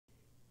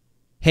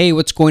Hey,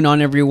 what's going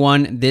on,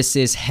 everyone? This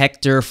is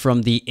Hector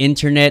from the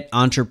Internet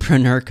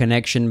Entrepreneur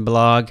Connection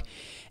blog,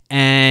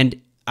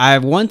 and I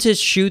want to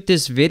shoot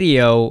this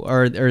video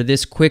or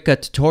this quick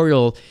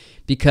tutorial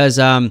because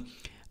a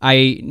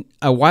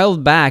while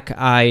back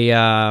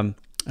I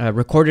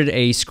recorded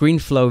a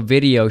ScreenFlow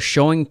video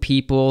showing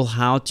people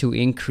how to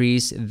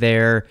increase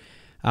their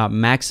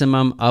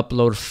maximum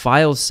upload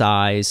file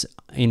size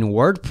in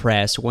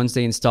WordPress once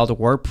they installed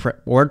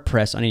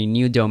WordPress on a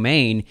new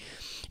domain.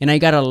 And I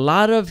got a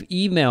lot of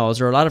emails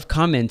or a lot of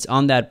comments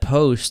on that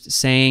post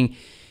saying,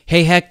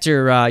 "Hey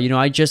Hector,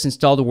 I just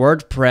installed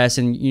WordPress,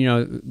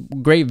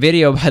 and great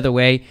video by the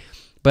way,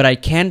 but I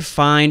can't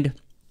find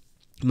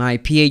my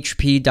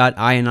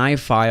PHP.INI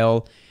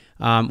file,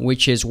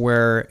 which is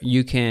where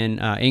you can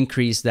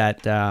increase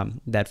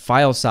that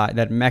file size,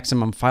 that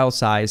maximum file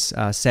size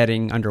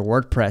setting under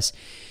WordPress."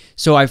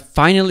 So I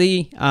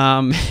finally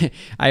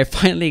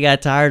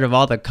got tired of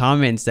all the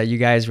comments that you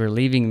guys were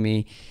leaving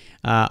me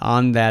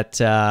on that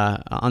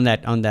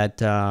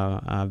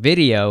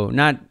video,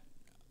 not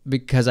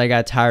because I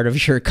got tired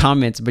of your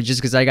comments, but just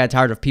because I got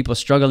tired of people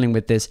struggling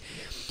with this.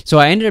 So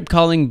I ended up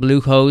calling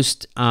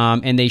Bluehost,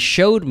 and they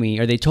showed me,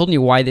 or they told me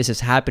why this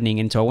is happening,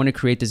 and so I wanted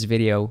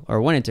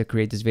to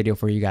create this video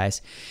for you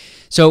guys.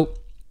 So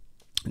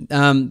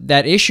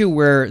that issue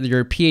where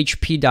your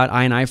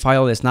PHP.INI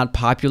file is not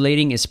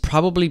populating is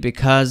probably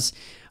because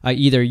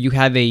either you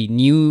have a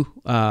new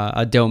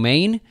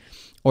domain,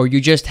 or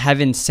you just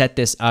haven't set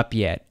this up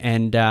yet.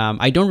 And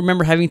I don't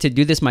remember having to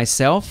do this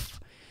myself,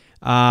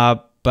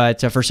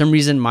 but for some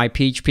reason my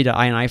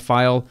PHP.INI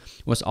file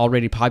was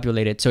already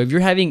populated. So if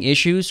you're having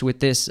issues with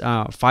this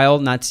file,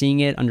 not seeing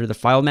it under the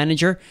file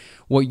manager,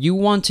 what you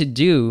want to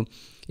do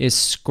is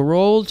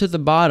scroll to the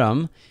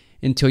bottom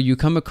until you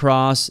come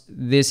across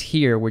this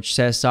here, which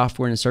says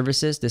Software and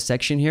Services, this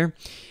section here,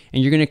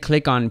 and you're gonna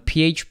click on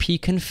PHP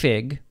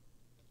config.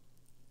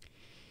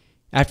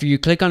 After you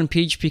click on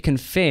PHP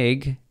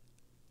config,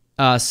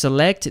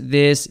 select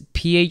this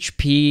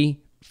PHP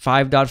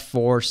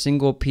 5.4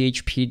 single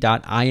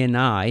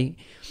PHP.INI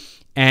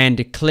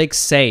and click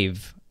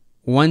save.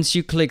 Once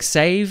you click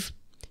save,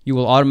 you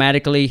will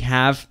automatically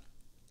have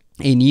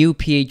a new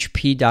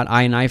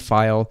PHP.INI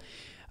file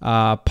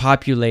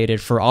populated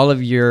for all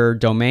of your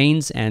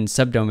domains and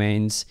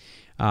subdomains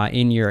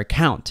in your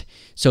account.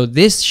 So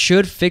this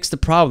should fix the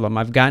problem.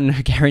 I've gotten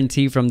a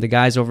guarantee from the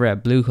guys over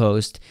at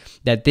Bluehost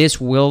that this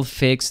will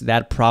fix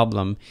that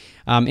problem.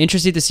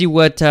 Interested to see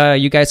what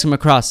you guys come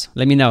across.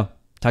 Let me know.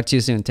 Talk to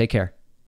you soon. Take care.